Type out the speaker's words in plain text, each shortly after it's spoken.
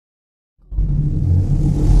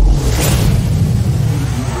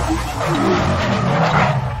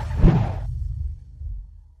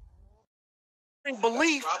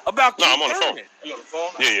belief about No, I'm on the phone. You on the phone?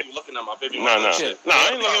 Yeah. You looking at my baby? No, I ain't looking at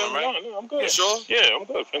right? No, I'm good. You sure? Yeah, I'm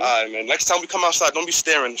good. All right, man. Next time we come outside, don't be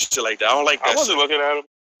staring and shit like that. I don't like that. I wasn't looking at him.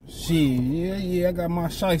 Shit, yeah, I got my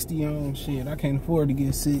shiesty on. Shit, I can't afford to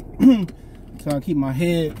get sick. So I keep my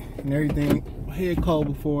head and everything, my head cold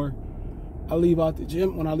before I leave out the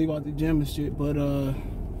gym, when I leave out the gym and shit. But,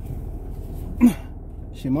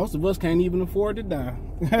 shit, most of us can't even afford to die.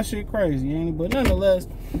 That shit crazy, ain't it? But nonetheless,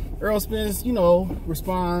 Errol Spence, you know,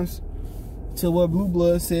 responds to what Blue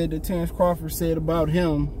Blood said that Terrence Crawford said about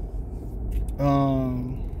him.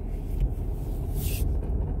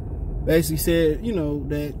 Basically said, you know,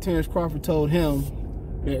 that Terrence Crawford told him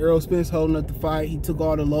that Errol Spence holding up the fight. He took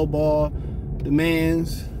all the low ball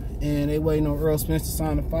demands and they waiting on Errol Spence to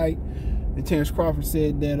sign the fight. And Terrence Crawford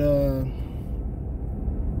said that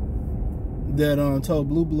told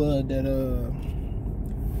Blue Blood that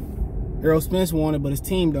Errol Spence wanted, but his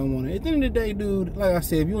team don't want it. At the end of the day, dude, like I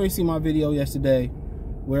said, if you ain't see my video yesterday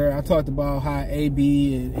where I talked about how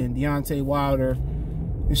AB and Deontay Wilder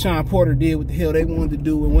and Sean Porter did what the hell they wanted to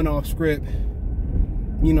do and went off script,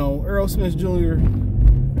 you know, Errol Spence Jr.,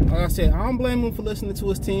 like I said, I don't blame him for listening to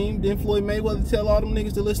his team. Then Floyd Mayweather tell all them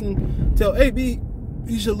niggas to listen, tell AB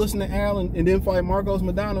he should listen to Al and then fight Marcos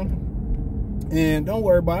Madonna. And don't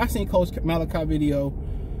worry about it. I seen Coach Malachi video,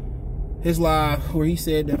 his live, where he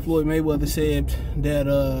said that Floyd Mayweather said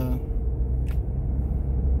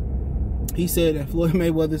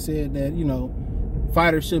that you know,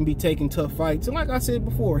 fighters shouldn't be taking tough fights. And like I said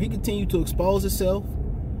before, he continued to expose himself.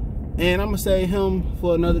 And I'm gonna say him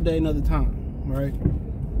for another day, another time, right?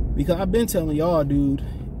 Because I've been telling y'all, dude,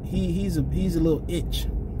 he's a little itch.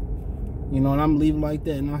 You know, and I'm leaving like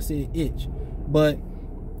that, and I said itch. But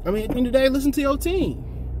I mean, at the end of the day, listen to your team.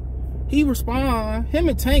 He respond. Him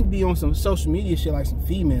and Tank be on some social media shit like some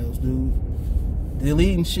females, dude.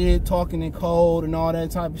 Deleting shit, talking in code, and all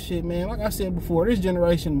that type of shit, man. Like I said before, this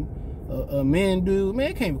generation of men, dude,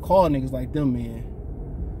 man, can't even call niggas like them, man.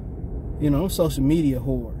 You know, social media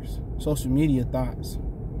whores, social media thoughts,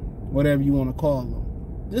 whatever you want to call them.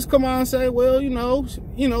 Just come on and say, well, you know,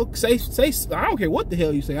 say, I don't care what the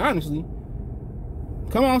hell you say, honestly.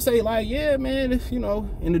 Come on and say, like, yeah, man, if, you know,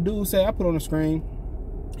 and the dude said, I put on the screen,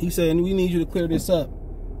 he said, we need you to clear this up.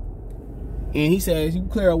 And he says, you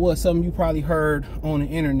clear up what? Something you probably heard on the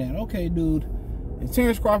internet. Okay, dude. And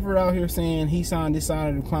Terrence Crawford out here saying he signed this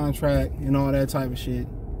side of the contract and all that type of shit,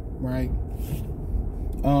 right?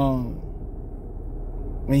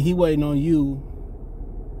 And he waiting on you.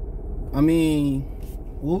 I mean,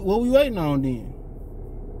 what we waiting on then?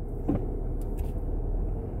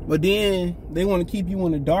 But then they want to keep you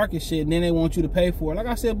in the darkest shit, and then they want you to pay for it. Like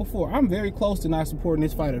I said before, I'm very close to not supporting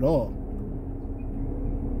this fight at all.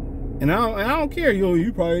 And I don't care.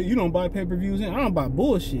 You don't buy pay-per-views, and I don't buy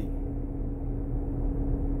bullshit.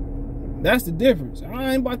 That's the difference.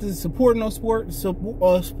 I ain't about to support no sport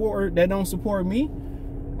that don't support me.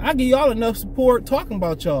 I give y'all enough support talking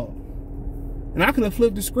about y'all. And I could have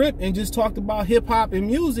flipped the script and just talked about hip-hop and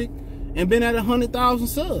music and been at 100,000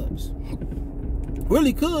 subs.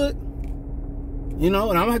 Really could. You know,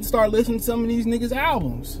 and I'm gonna have to start listening to some of these niggas'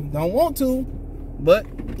 albums. Don't want to, but,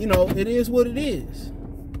 you know, it is what it is.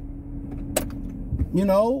 You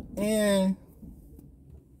know, and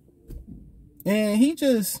he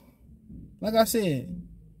just, like I said,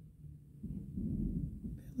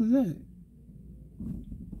 what's that?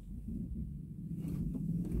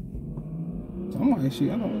 Somebody shit,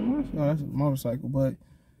 I don't know. Oh, that's a motorcycle, but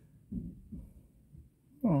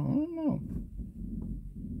I don't know.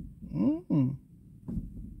 I don't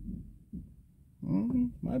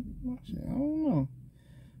know.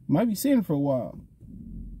 Might be sitting for a while.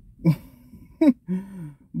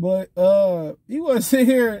 But you want to sit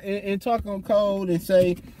here and talk on code and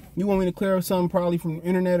say you want me to clear up something probably from the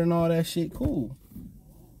internet and all that shit. Cool.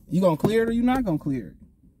 You gonna clear it or you not gonna clear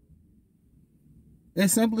it?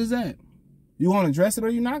 As simple as that. You want to address it or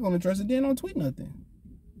you not gonna address it? Then don't tweet nothing.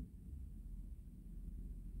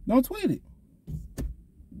 Don't tweet it.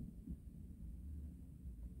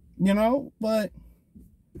 You know, but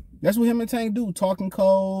that's what him and Tank do. Talking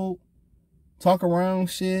code, talk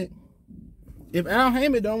around shit. If Al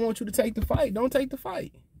Heyman don't want you to take the fight, don't take the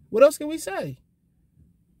fight. What else can we say?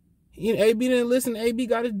 AB didn't listen. AB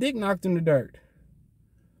got his dick knocked in the dirt.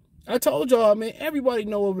 I told y'all, man, everybody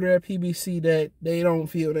know over there at PBC that they don't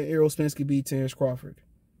feel that Errol Spence could beat Terrence Crawford.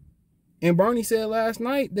 And Bernie said last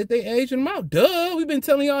night that they aged him out. Duh, we've been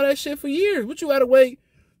telling y'all that shit for years. What you gotta wait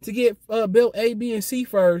to get belt A, B, and C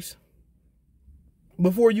first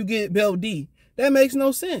before you get belt D? That makes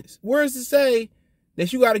no sense. Where does it say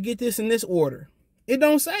that you got to get this in this order? It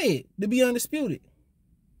don't say it to be undisputed.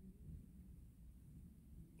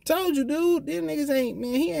 told you, dude. These niggas ain't,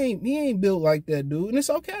 man. He ain't built like that, dude. And it's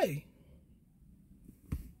okay.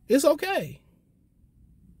 It's okay.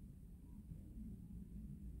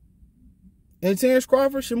 And Terrence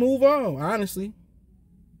Crawford should move on, honestly.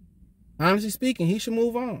 Honestly speaking, he should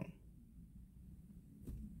move on.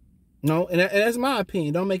 No, and that's my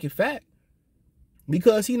opinion. Don't make it fact.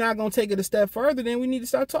 Because he's not going to take it a step further, then we need to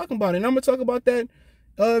start talking about it. And I'm going to talk about that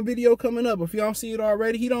video coming up. If y'all don't see it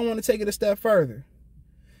already, he don't want to take it a step further.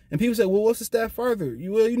 And people say, well, what's a step further?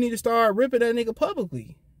 You need to start ripping that nigga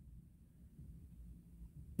publicly.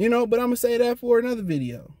 You know, but I'm going to say that for another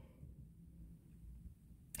video.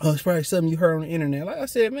 Oh, it's probably something you heard on the internet. Like I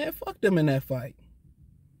said, man, fuck them in that fight.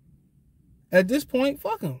 At this point,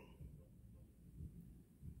 fuck them.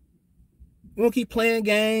 You want to keep playing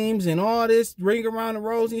games and all this ring around the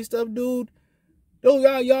rosy and stuff, dude. Dude,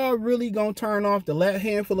 y'all really going to turn off the last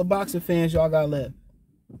handful of boxing fans y'all got left.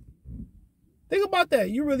 Think about that.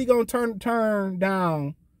 You really going to turn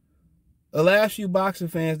down the last few boxing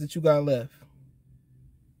fans that you got left.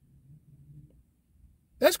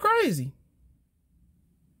 That's crazy.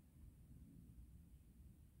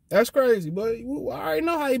 That's crazy. But I already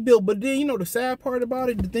know how he built. But then, you know, the sad part about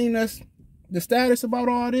it, the thing that's the status about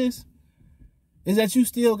all this, is that you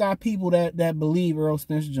still got people that believe Errol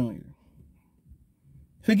Spence Jr.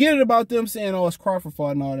 Forget it about them saying, oh, it's Crawford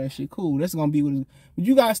fault and all that shit. Cool. That's going to be what it is. But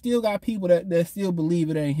you guys still got people that still believe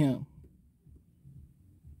it ain't him.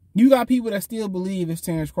 You got people that still believe it's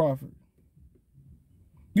Terrence Crawford.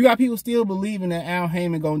 You got people still believing that Al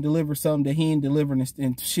Heyman going to deliver something that he ain't delivering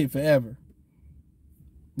and shit forever.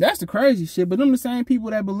 That's the crazy shit. But them the same people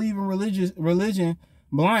that believe in religion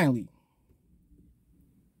blindly.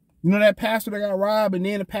 You know that pastor that got robbed, and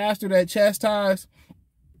then the pastor that chastised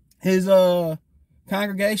his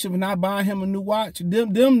congregation for not buying him a new watch?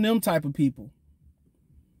 Them type of people.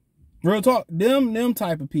 Real talk. Them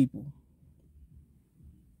type of people.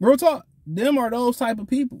 Real talk. Them are those type of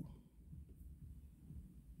people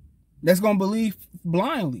that's gonna believe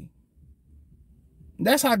blindly.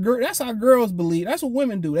 That's how girls believe. That's what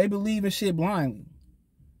women do. They believe in shit blindly.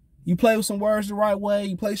 You play with some words the right way.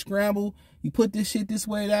 You play scramble. You put this shit this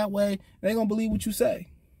way, that way. They gonna believe what you say.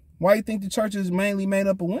 Why you think the church is mainly made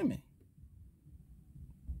up of women?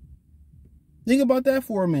 Think about that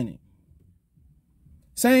for a minute.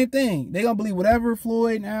 Same thing. They gonna believe whatever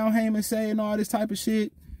Floyd and Al Heyman say and all this type of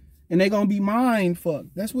shit. And they gonna be mind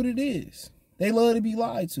fucked. That's what it is. They love to be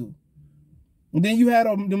lied to. And then you had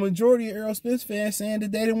the majority of Errol Spence fans saying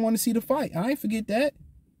that they didn't want to see the fight. I ain't forget that.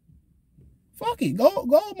 Fuck it. Go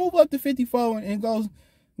move up to 54 and go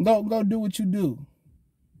do what you do.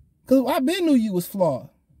 Cause I been knew you was flawed.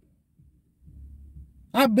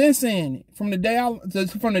 I've been saying it from the day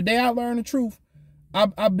I learned the truth.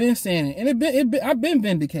 I've been saying it, and I've been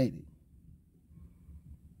vindicated.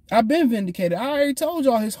 I've been vindicated. I already told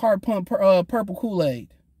y'all his heart pump purple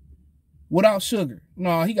Kool-Aid without sugar.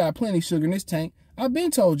 No, he got plenty of sugar in his tank. I've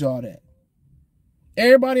been told y'all that.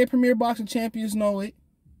 Everybody at Premier Boxing Champions know it.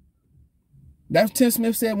 That's Tim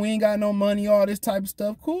Smith said we ain't got no money, all this type of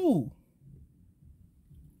stuff. Cool.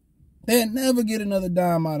 They'll never get another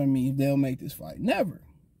dime out of me if they'll make this fight. Never.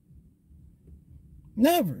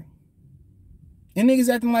 Never. And niggas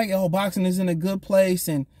acting like, oh, boxing is in a good place.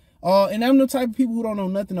 And I'm the type of people who don't know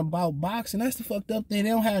nothing about boxing. That's the fucked up thing. They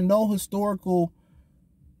don't have no historical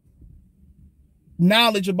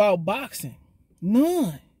knowledge about boxing.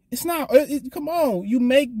 None. It's not. Come on. You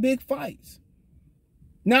make big fights.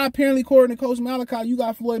 Now, apparently, according to Coach Malachi, you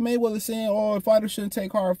got Floyd Mayweather saying, oh, fighters shouldn't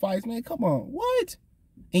take hard fights. Man, come on. What?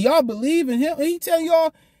 And y'all believe in him? He tell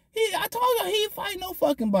y'all, I told y'all he ain't fight no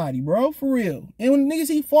fucking body, bro. For real. And when the niggas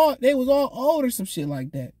he fought, they was all old or some shit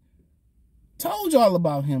like that. Told y'all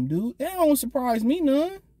about him, dude. That don't surprise me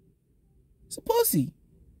none. It's a pussy.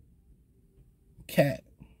 Cat.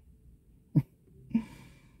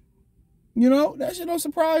 You know, that shit don't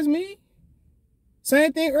surprise me.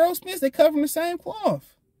 Same thing, Errol Spence, they cut from the same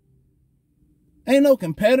cloth. Ain't no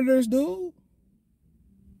competitors, dude.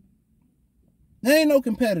 There ain't no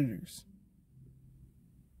competitors.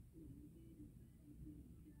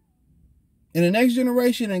 And the next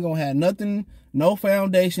generation ain't gonna have nothing, no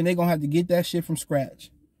foundation. They gonna have to get that shit from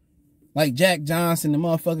scratch. Like Jack Johnson, the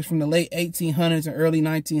motherfuckers from the late 1800s and early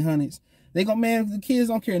 1900s. They gonna, man, the kids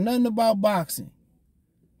don't care nothing about boxing.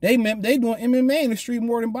 They doing MMA in the street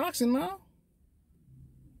more than boxing now.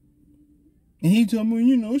 And he told me,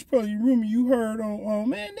 you know, it's probably a rumor you heard on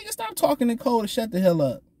man, nigga, stop talking in code and shut the hell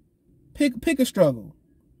up. Pick a struggle.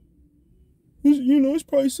 You know, it's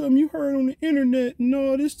probably something you heard on the internet and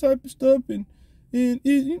all this type of stuff. And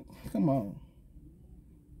come on.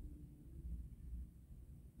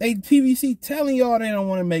 PBC telling y'all they don't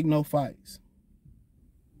want to make no fights.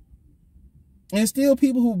 And still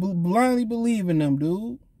people who blindly believe in them,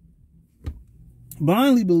 dude.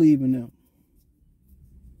 Blindly believe in them.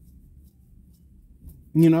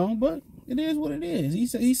 You know, but it is what it is.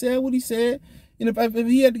 He said what he said. And if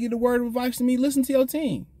he had to get a word of advice to me, listen to your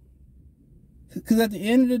team. Because at the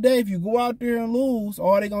end of the day, if you go out there and lose,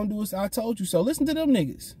 all they going to do is, I told you so. Listen to them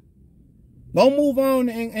niggas. Don't move on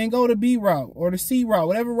and go to B route or the C route,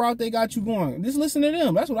 whatever route they got you going. Just listen to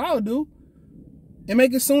them. That's what I would do. And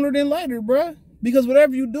make it sooner than later, bruh. Because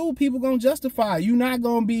whatever you do, people going to justify. You're not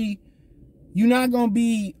going to be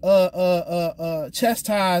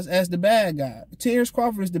chastised as the bad guy. Terrence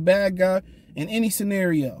Crawford is the bad guy in any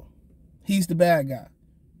scenario. He's the bad guy.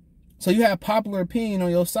 So you have popular opinion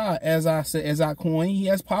on your side. As I coined, he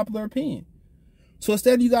has popular opinion. So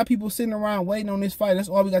instead you got people sitting around waiting on this fight, that's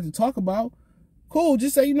all we got to talk about. Cool,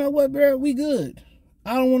 just say, you know what, bro, we good.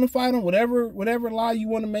 I don't want to fight on whatever lie you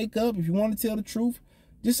want to make up. If you want to tell the truth,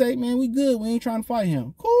 just say, man, we good. We ain't trying to fight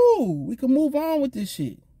him. Cool, we can move on with this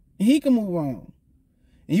shit. And he can move on.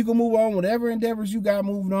 And you can move on whatever endeavors you got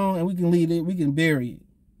moved on, and we can leave it, we can bury it.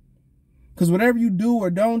 Because whatever you do or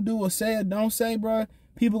don't do or say or don't say, bro,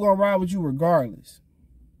 people gonna ride with you regardless.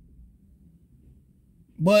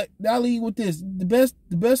 But I'll leave with this. The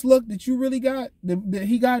best luck that you really got, that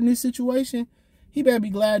he got in this situation, he better be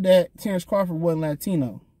glad that Terrence Crawford wasn't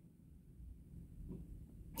Latino.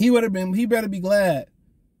 He better be glad.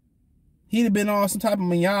 He'd have been on some type of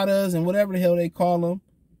manadas and whatever the hell they call them.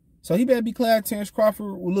 So he better be glad Terrence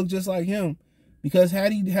Crawford would look just like him. Because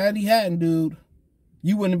had he hadn't, dude,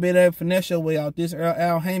 you wouldn't have been able to finesse your way out this.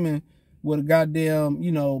 Al Heyman would have goddamn,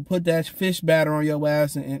 you know, put that fish batter on your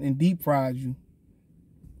ass and deep fried you.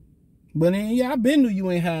 But then, yeah, I been knew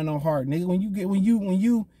you ain't had no heart, nigga. When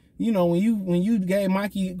you gave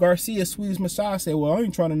Mikey Garcia Swedish massage, said, well, I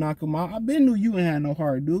ain't trying to knock him out. I been knew you ain't had no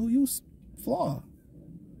heart, dude. You flawed.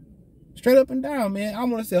 Straight up and down, man. I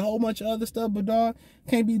want to say a whole bunch of other stuff, but dog,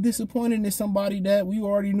 can't be disappointed in somebody that we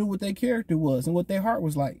already knew what their character was and what their heart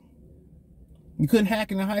was like. You couldn't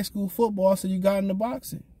hack into high school football, so you got into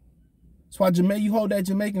boxing. That's why you hold that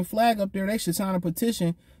Jamaican flag up there. They should sign a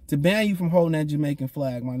petition to ban you from holding that Jamaican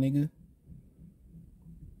flag, my nigga.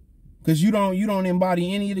 Because you don't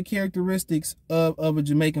embody any of the characteristics of a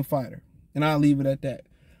Jamaican fighter. And I'll leave it at that.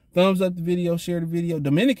 Thumbs up the video, share the video.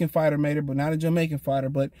 Dominican fighter made it, but not a Jamaican fighter.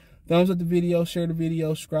 But thumbs up the video, share the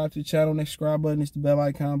video, subscribe to the channel. Next subscribe button is the bell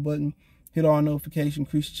icon button. Hit all notifications,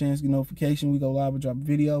 increase your chance to get notification. We go live or drop a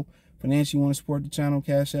video. Financially, you want to support the channel,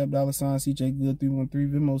 Cash App, $, CJ Good 313,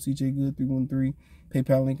 Venmo, CJ Good 313,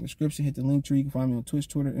 PayPal link in the description. Hit the link tree. You can find me on Twitch,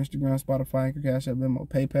 Twitter, Instagram, Spotify, Anchor, Cash App, Venmo,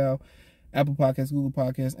 PayPal, Apple Podcasts, Google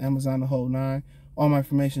Podcasts, Amazon, the whole nine. All my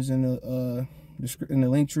information is in the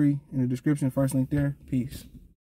link tree, in the description. First link there. Peace.